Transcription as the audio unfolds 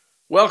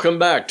Welcome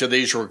back to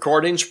these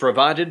recordings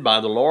provided by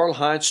the Laurel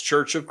Heights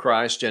Church of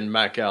Christ in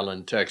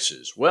McAllen,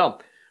 Texas.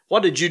 Well,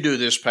 what did you do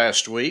this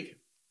past week?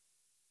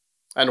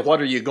 And what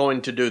are you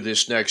going to do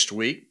this next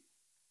week?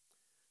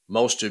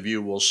 Most of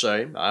you will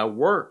say, I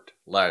worked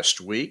last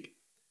week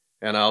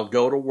and I'll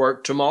go to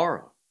work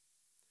tomorrow.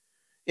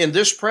 In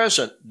this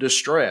present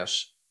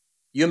distress,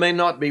 you may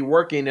not be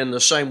working in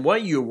the same way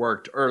you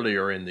worked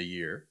earlier in the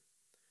year,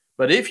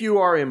 but if you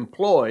are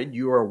employed,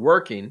 you are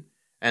working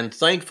and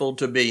thankful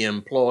to be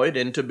employed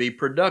and to be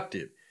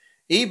productive.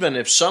 Even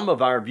if some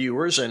of our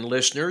viewers and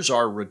listeners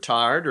are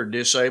retired or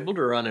disabled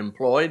or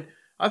unemployed,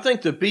 I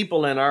think the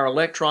people in our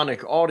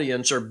electronic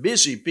audience are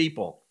busy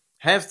people,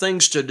 have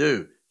things to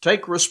do,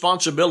 take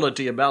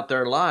responsibility about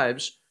their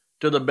lives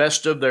to the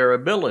best of their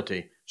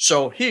ability.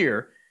 So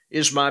here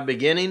is my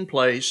beginning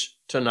place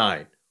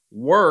tonight.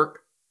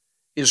 Work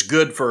is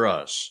good for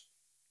us,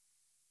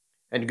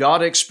 and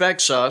God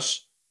expects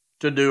us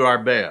to do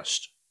our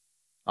best.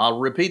 I'll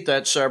repeat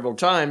that several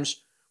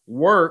times.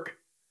 Work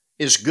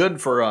is good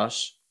for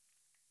us,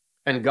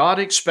 and God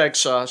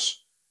expects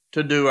us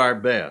to do our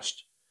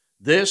best.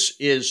 This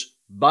is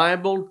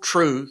Bible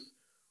truth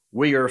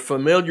we are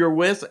familiar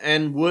with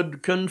and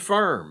would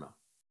confirm.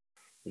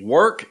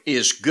 Work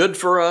is good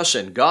for us,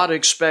 and God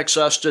expects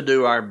us to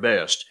do our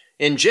best.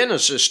 In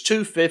Genesis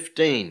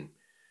 2:15,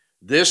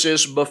 this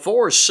is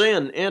before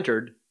sin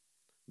entered.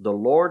 The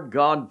Lord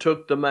God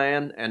took the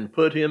man and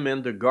put him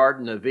in the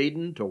Garden of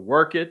Eden to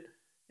work it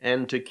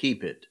and to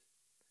keep it.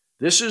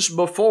 This is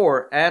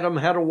before Adam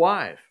had a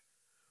wife.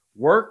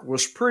 Work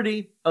was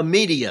pretty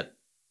immediate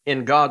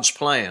in God's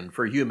plan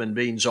for human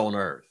beings on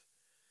earth.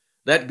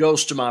 That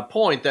goes to my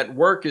point that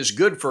work is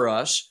good for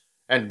us,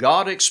 and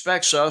God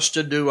expects us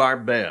to do our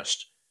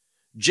best.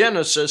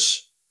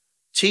 Genesis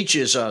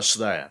teaches us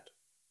that.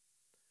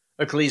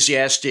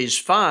 Ecclesiastes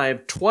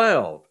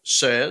 5:12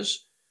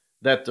 says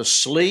that the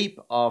sleep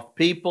of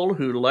people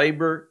who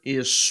labor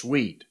is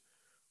sweet,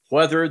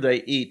 whether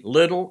they eat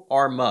little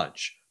or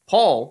much.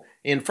 Paul,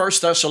 in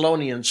 1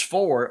 Thessalonians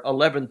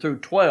 4:11 through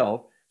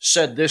 12,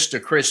 said this to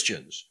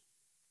Christians.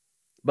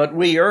 But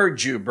we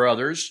urge you,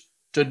 brothers,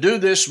 to do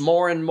this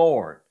more and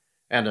more,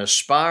 and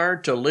aspire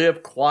to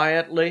live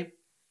quietly,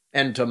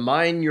 and to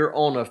mind your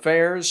own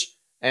affairs,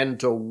 and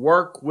to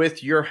work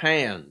with your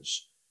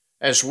hands,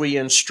 as we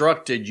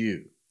instructed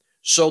you,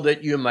 so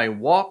that you may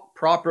walk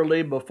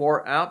properly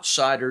before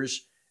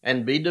outsiders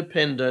and be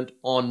dependent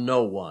on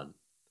no one.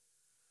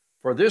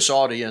 For this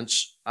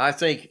audience, I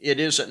think it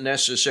isn't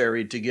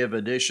necessary to give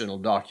additional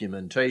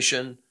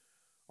documentation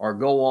or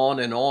go on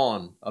and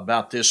on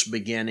about this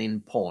beginning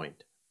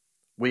point.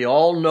 We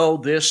all know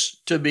this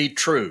to be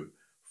true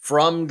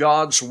from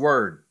God's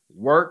Word.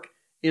 Work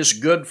is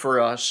good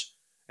for us,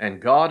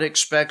 and God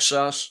expects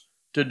us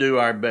to do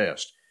our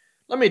best.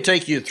 Let me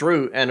take you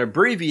through an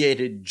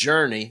abbreviated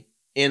journey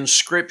in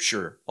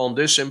Scripture on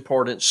this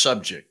important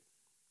subject.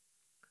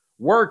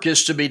 Work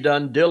is to be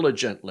done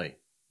diligently.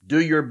 Do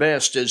your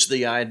best is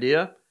the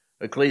idea.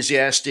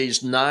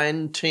 Ecclesiastes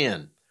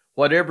 9:10.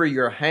 Whatever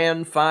your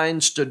hand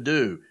finds to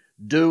do,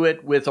 do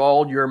it with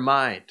all your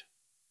might.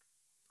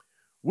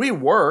 We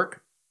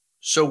work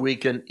so we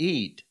can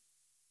eat.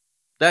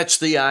 That's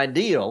the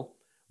ideal,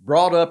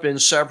 brought up in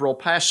several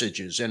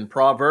passages in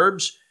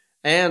Proverbs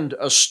and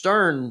a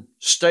stern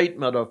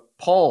statement of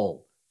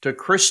Paul to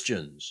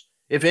Christians.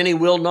 If any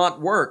will not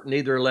work,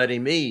 neither let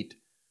him eat.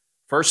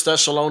 1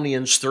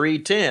 Thessalonians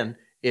 3:10,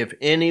 if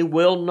any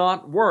will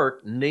not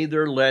work,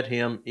 neither let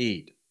him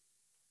eat.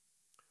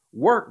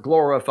 Work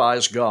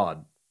glorifies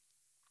God.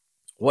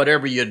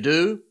 Whatever you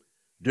do,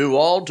 do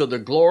all to the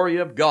glory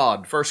of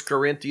God, 1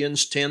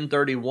 Corinthians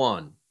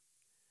 10:31.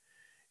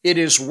 It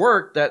is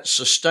work that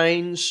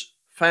sustains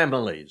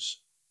families,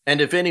 and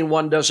if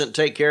anyone doesn't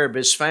take care of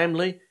his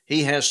family,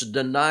 he has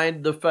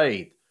denied the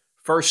faith,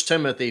 1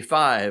 Timothy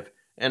 5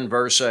 and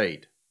verse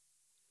 8.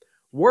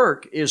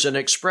 Work is an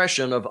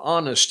expression of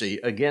honesty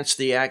against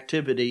the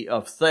activity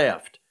of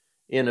theft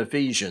in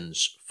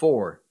Ephesians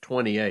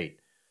 4:28.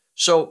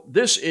 So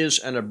this is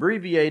an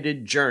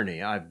abbreviated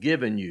journey I've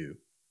given you,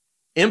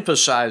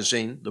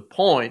 emphasizing the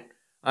point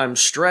I'm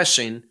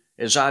stressing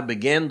as I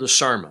begin the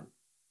sermon,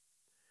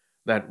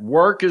 that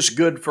work is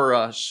good for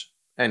us,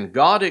 and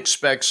God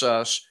expects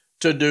us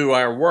to do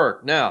our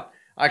work. Now,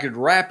 I could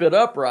wrap it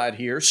up right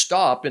here,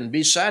 stop, and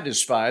be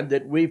satisfied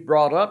that we've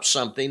brought up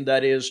something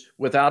that is,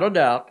 without a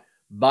doubt,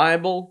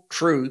 Bible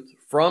truth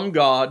from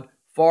God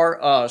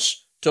for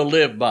us to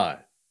live by.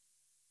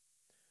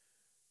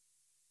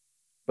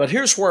 But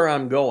here's where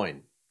I'm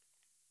going.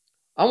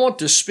 I want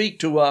to speak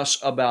to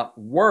us about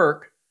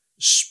work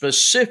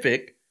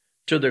specific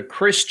to the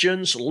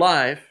Christian's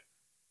life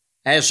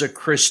as a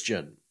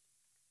Christian.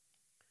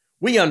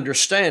 We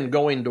understand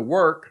going to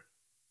work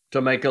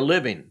to make a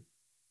living.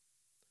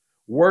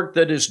 Work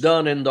that is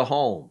done in the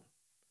home.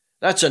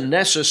 That's a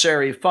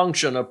necessary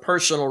function of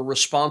personal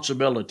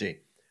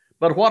responsibility.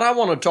 But what I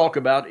want to talk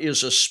about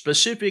is a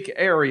specific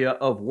area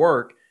of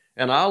work,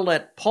 and I'll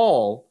let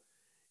Paul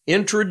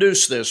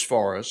introduce this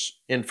for us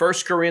in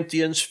 1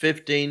 Corinthians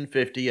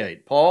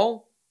 15:58.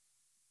 Paul,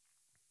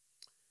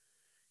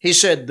 He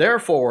said,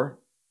 "Therefore,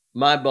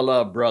 my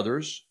beloved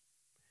brothers,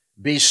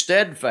 be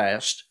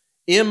steadfast,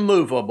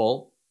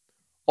 immovable,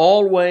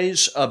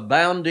 always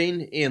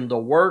abounding in the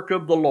work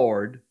of the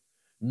Lord,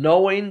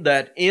 knowing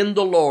that in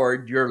the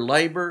Lord your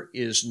labor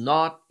is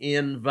not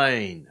in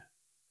vain."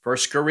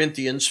 1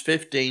 Corinthians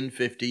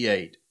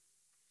 15:58.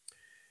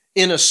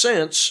 In a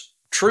sense,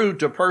 true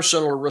to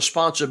personal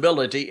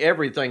responsibility,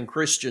 everything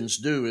Christians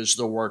do is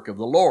the work of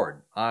the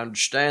Lord. I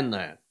understand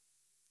that.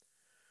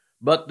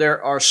 But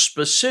there are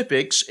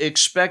specifics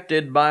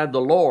expected by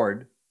the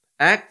Lord,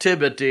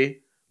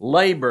 activity,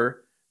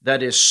 labor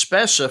that is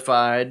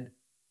specified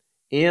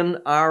in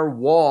our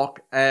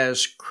walk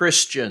as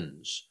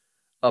Christians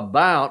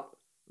about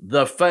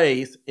the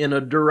faith in a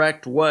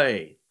direct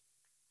way.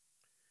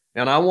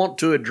 And I want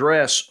to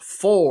address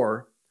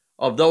 4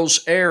 of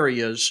those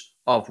areas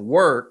of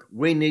work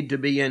we need to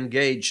be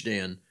engaged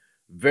in,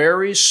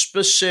 very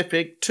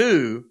specific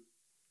to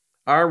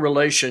our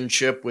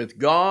relationship with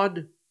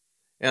God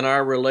and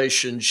our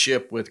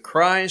relationship with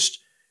Christ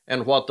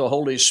and what the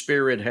Holy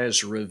Spirit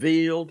has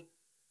revealed,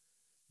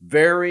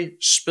 very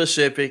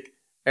specific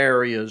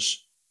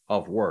areas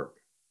of work.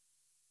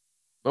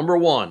 Number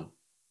 1,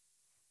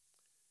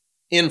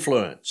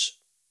 influence.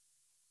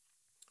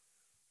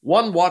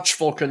 One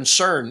watchful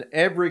concern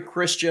every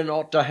Christian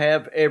ought to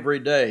have every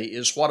day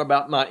is, what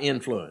about my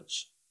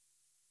influence?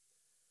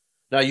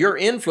 Now, your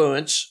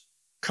influence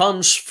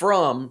comes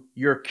from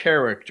your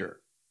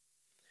character.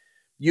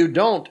 You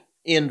don't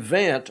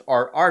invent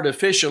or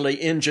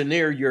artificially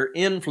engineer your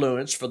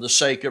influence for the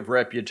sake of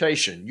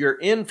reputation. Your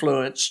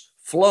influence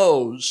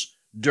flows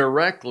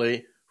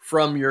directly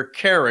from your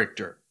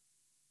character.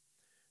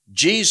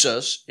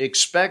 Jesus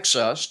expects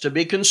us to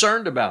be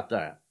concerned about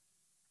that.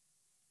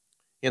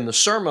 In the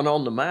Sermon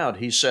on the Mount,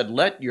 he said,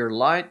 "Let your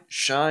light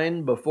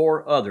shine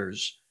before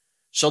others,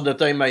 so that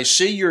they may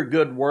see your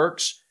good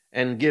works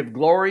and give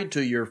glory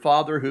to your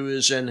Father who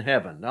is in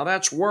heaven." Now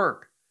that's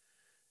work.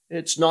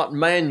 It's not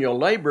manual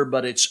labor,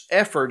 but it's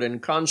effort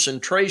and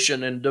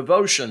concentration and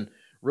devotion,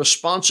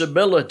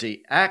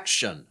 responsibility,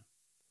 action.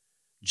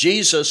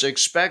 Jesus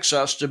expects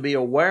us to be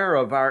aware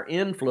of our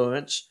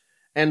influence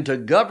and to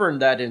govern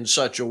that in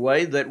such a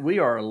way that we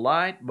are a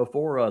light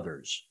before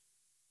others.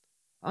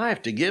 I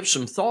have to give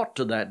some thought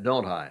to that,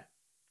 don't I?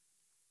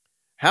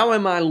 How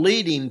am I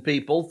leading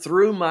people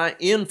through my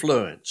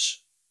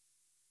influence?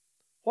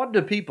 What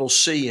do people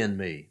see in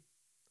me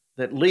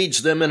that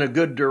leads them in a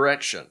good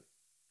direction?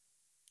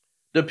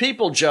 Do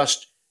people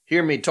just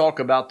hear me talk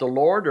about the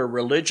Lord or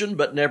religion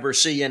but never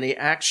see any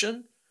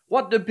action?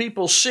 What do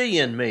people see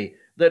in me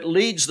that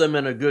leads them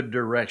in a good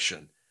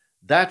direction?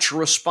 That's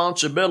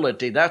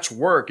responsibility. That's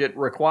work. It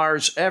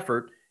requires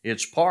effort.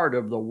 It's part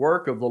of the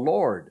work of the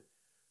Lord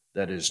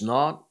that is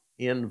not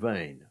in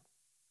vain.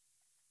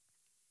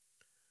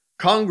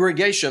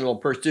 Congregational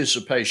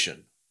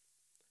participation.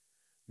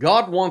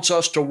 God wants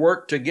us to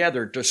work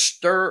together to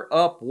stir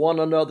up one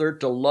another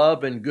to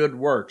love and good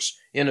works.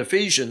 In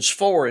Ephesians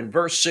 4 and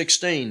verse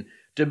 16,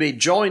 to be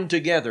joined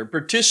together,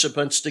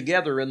 participants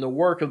together in the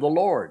work of the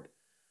Lord.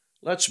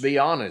 Let's be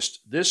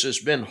honest, this has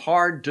been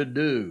hard to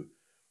do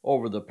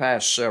over the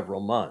past several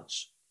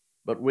months,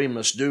 but we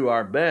must do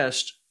our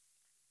best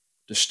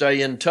to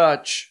stay in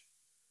touch,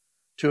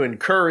 to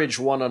encourage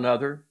one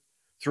another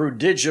through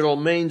digital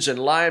means and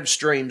live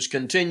streams,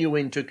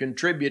 continuing to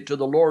contribute to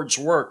the Lord's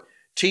work,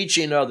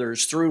 teaching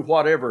others through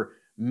whatever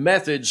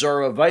methods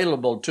are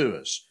available to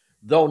us.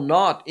 Though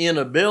not in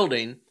a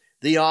building,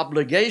 the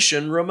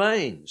obligation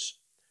remains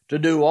to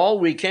do all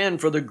we can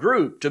for the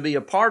group, to be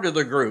a part of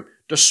the group,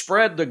 to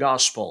spread the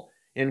gospel,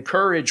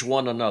 encourage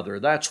one another.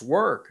 That's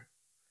work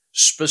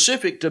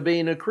specific to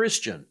being a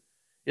Christian.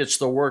 It's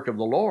the work of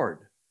the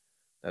Lord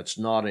that's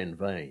not in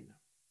vain.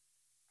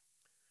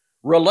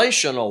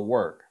 Relational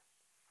work.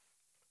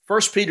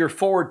 1 Peter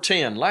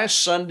 4:10.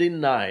 Last Sunday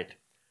night,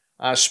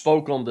 I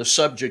spoke on the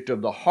subject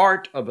of the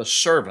heart of a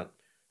servant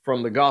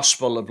from the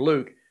Gospel of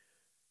Luke,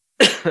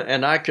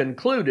 and I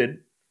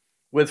concluded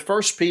with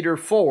 1 Peter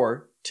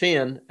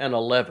 4:10 and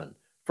 11.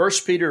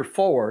 1 Peter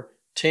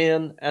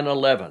 4:10 and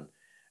 11.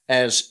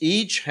 As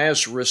each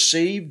has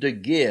received a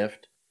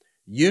gift,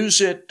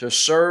 use it to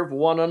serve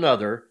one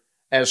another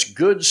as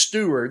good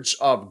stewards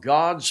of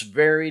God's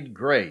varied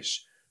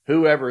grace.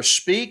 Whoever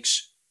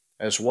speaks,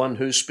 as one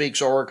who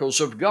speaks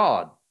oracles of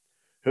God.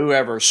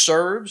 Whoever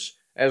serves,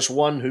 as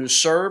one who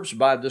serves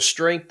by the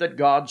strength that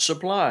God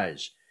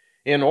supplies,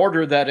 in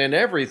order that in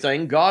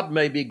everything God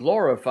may be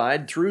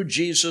glorified through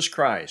Jesus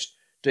Christ.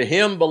 To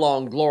him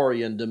belong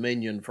glory and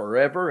dominion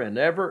forever and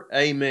ever.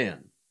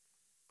 Amen.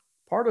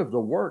 Part of the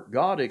work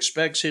God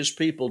expects his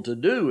people to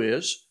do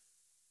is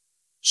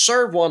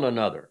serve one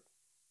another.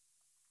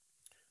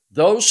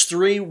 Those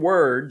 3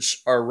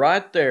 words are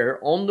right there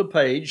on the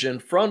page in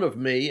front of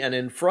me and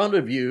in front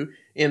of you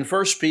in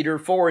 1 Peter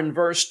 4 and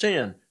verse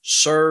 10.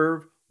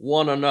 Serve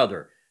one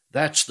another.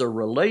 That's the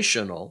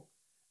relational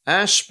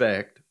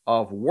aspect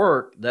of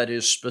work that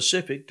is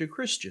specific to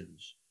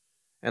Christians,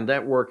 and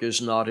that work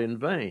is not in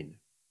vain.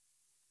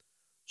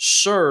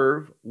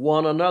 serve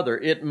one another.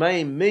 It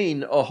may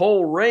mean a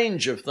whole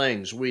range of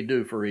things we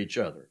do for each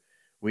other.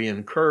 We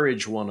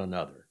encourage one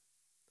another,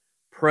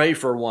 pray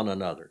for one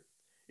another.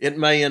 It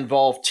may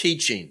involve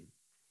teaching.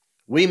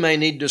 We may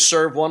need to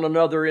serve one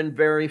another in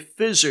very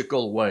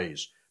physical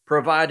ways,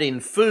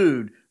 providing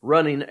food,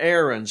 running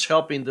errands,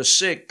 helping the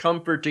sick,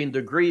 comforting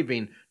the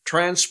grieving,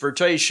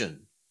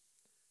 transportation.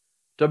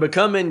 To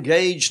become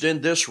engaged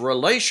in this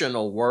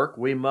relational work,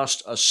 we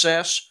must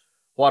assess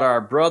what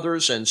our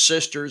brothers and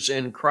sisters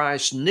in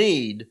Christ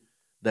need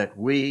that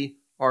we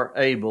are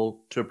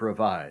able to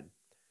provide.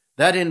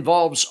 That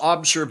involves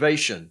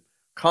observation,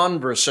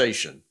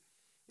 conversation,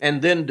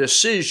 and then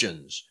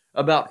decisions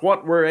about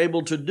what we're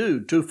able to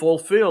do to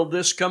fulfill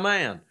this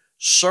command: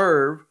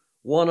 serve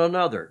one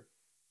another.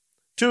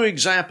 2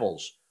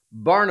 examples.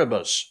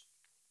 Barnabas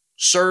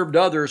served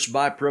others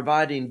by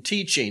providing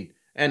teaching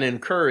and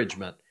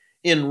encouragement.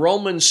 In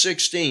Romans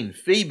 16,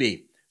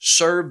 Phoebe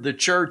served the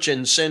church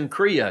in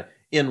Cenchrea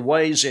in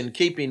ways in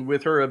keeping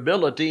with her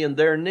ability and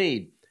their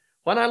need.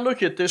 When I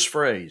look at this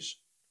phrase,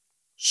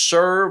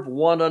 serve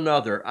one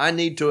another, I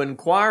need to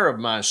inquire of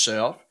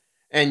myself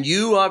and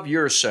you of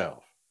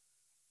yourself.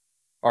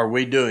 Are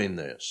we doing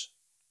this?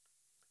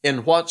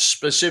 In what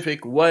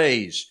specific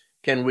ways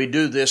can we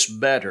do this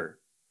better?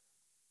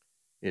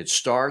 It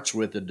starts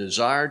with the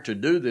desire to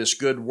do this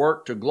good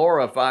work to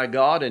glorify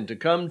God and to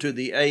come to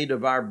the aid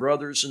of our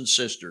brothers and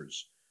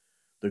sisters.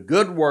 The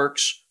good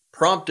works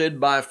prompted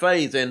by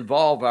faith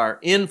involve our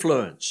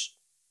influence,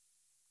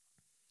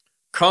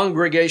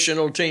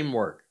 congregational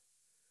teamwork,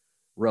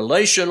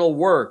 relational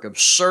work of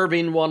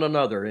serving one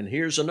another. And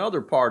here's another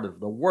part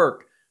of the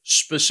work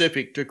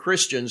specific to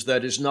Christians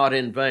that is not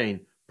in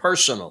vain: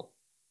 personal.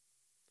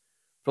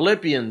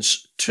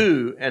 Philippians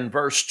 2 and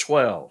verse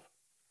 12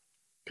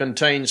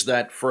 contains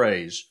that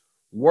phrase,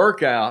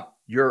 work out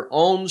your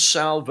own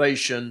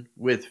salvation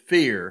with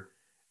fear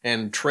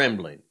and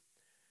trembling.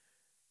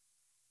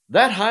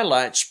 That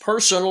highlights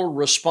personal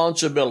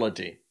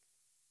responsibility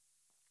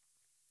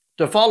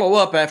to follow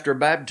up after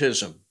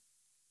baptism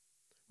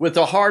with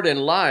the heart and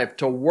life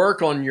to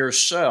work on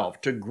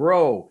yourself, to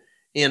grow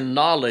in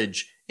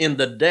knowledge, in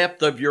the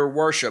depth of your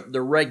worship,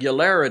 the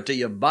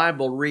regularity of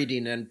Bible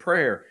reading and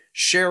prayer,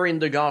 sharing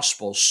the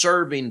gospel,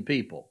 serving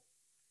people.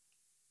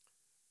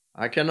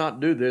 I cannot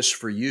do this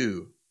for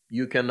you.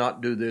 You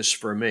cannot do this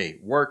for me.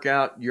 Work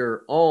out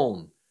your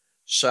own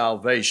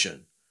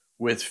salvation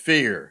with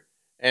fear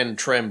and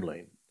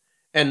trembling.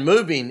 And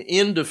moving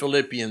into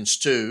Philippians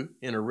 2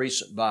 in a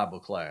recent Bible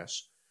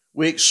class,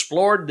 we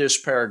explored this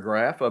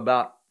paragraph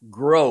about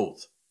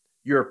growth,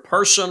 your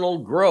personal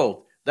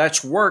growth.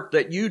 That's work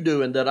that you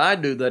do and that I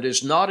do that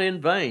is not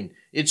in vain.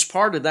 It's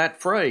part of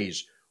that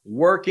phrase,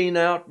 working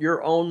out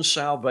your own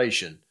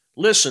salvation.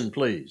 Listen,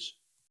 please.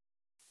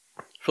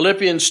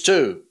 Philippians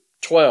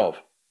 2:12.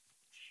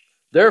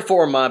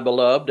 Therefore, my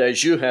beloved,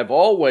 as you have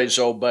always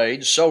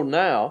obeyed, so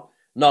now,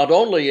 not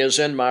only as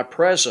in my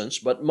presence,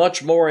 but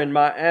much more in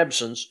my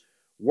absence,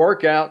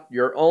 work out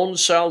your own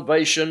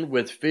salvation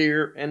with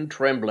fear and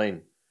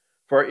trembling.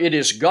 For it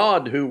is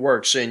God who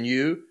works in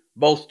you,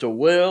 both to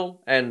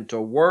will and to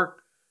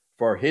work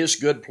for His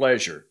good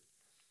pleasure.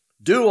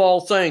 Do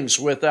all things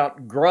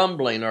without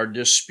grumbling or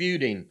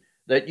disputing,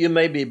 that you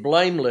may be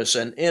blameless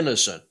and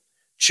innocent,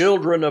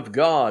 children of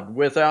God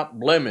without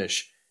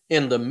blemish,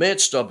 in the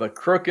midst of a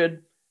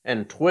crooked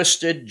and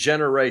twisted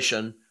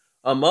generation,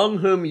 among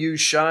whom you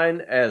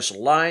shine as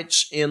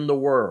lights in the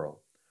world,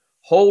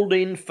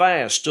 holding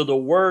fast to the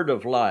word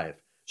of life,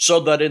 so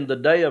that in the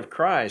day of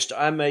Christ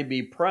I may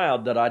be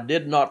proud that I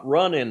did not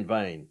run in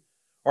vain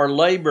or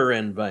labor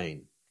in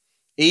vain.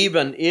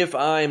 Even if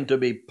I am to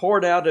be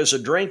poured out as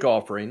a drink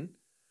offering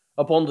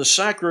upon the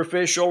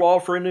sacrificial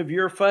offering of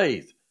your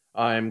faith,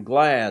 I am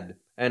glad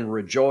and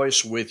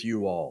rejoice with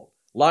you all.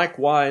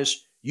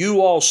 Likewise, you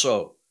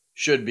also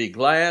should be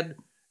glad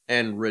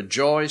and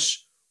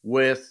rejoice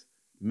with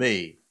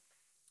me.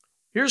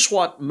 Here's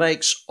what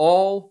makes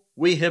all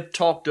we have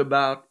talked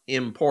about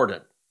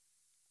important.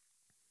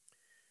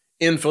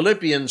 In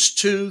Philippians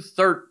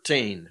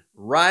 2:13,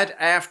 right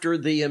after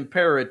the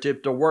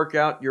imperative to work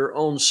out your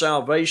own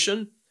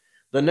salvation,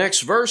 the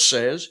next verse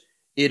says,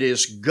 it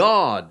is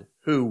God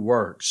who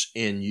works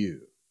in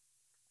you.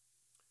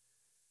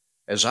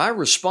 As I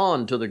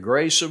respond to the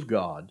grace of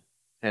God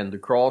and the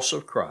cross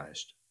of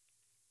Christ,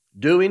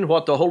 doing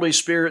what the Holy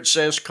Spirit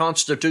says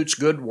constitutes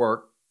good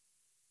work,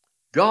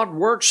 God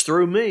works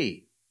through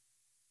me.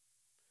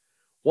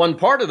 One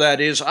part of that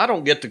is I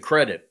don't get the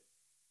credit.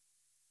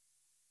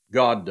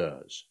 God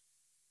does.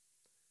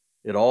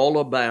 It all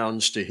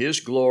abounds to His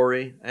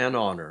glory and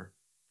honor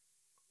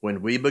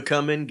when we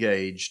become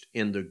engaged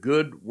in the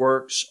good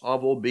works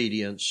of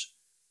obedience,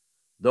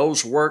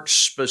 those works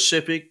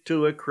specific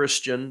to a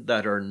Christian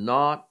that are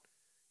not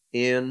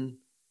in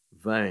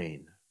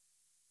vain.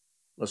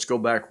 Let's go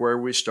back where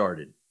we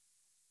started.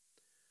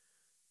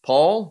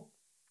 Paul,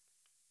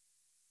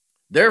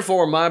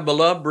 therefore, my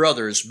beloved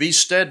brothers, be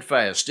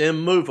steadfast,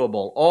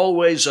 immovable,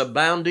 always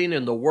abounding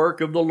in the work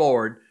of the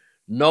Lord,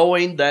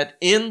 knowing that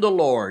in the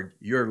Lord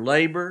your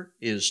labor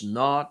is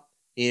not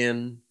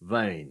in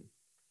vain.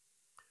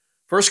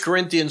 1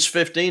 Corinthians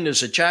 15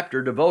 is a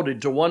chapter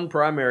devoted to one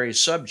primary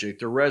subject,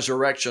 the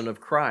resurrection of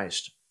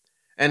Christ,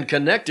 and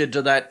connected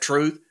to that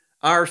truth,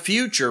 our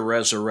future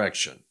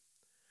resurrection.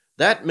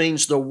 That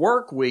means the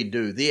work we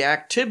do, the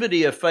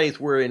activity of faith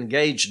we're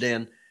engaged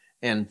in,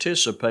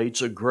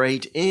 anticipates a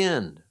great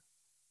end,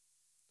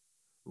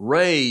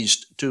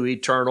 raised to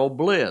eternal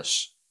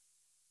bliss.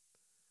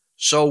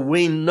 So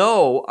we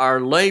know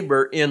our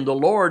labor in the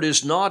Lord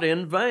is not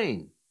in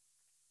vain.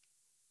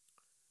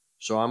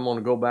 So I'm going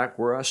to go back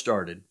where I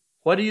started.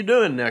 What are you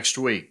doing next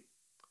week?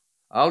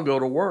 I'll go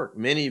to work.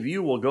 Many of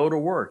you will go to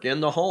work, in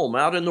the home,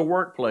 out in the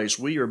workplace.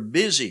 We are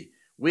busy.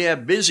 We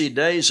have busy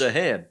days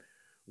ahead.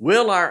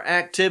 Will our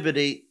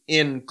activity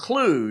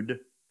include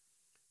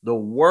the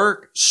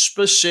work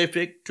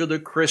specific to the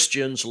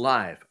Christian's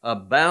life,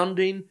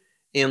 abounding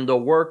in the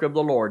work of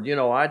the Lord? You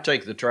know, I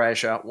take the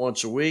trash out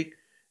once a week,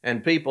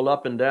 and people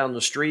up and down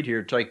the street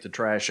here take the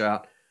trash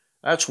out.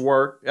 That's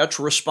work, that's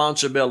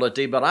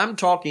responsibility, but I'm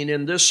talking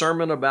in this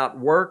sermon about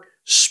work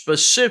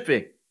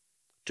specific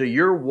to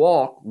your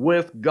walk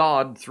with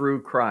God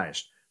through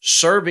Christ,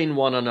 serving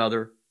one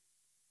another,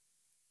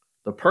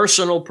 the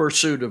personal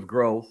pursuit of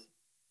growth,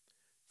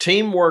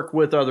 teamwork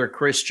with other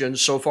Christians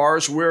so far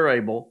as we're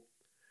able.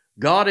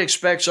 God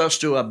expects us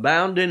to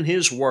abound in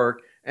His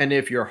work, and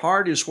if your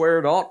heart is where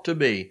it ought to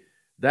be,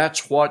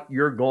 that's what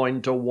you're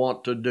going to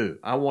want to do.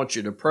 I want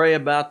you to pray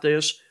about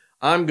this.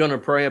 I'm going to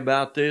pray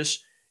about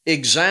this.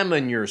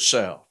 Examine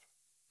yourself.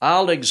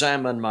 I'll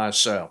examine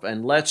myself,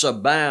 and let's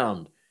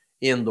abound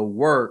in the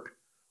work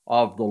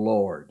of the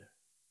Lord.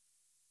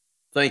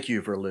 Thank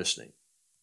you for listening.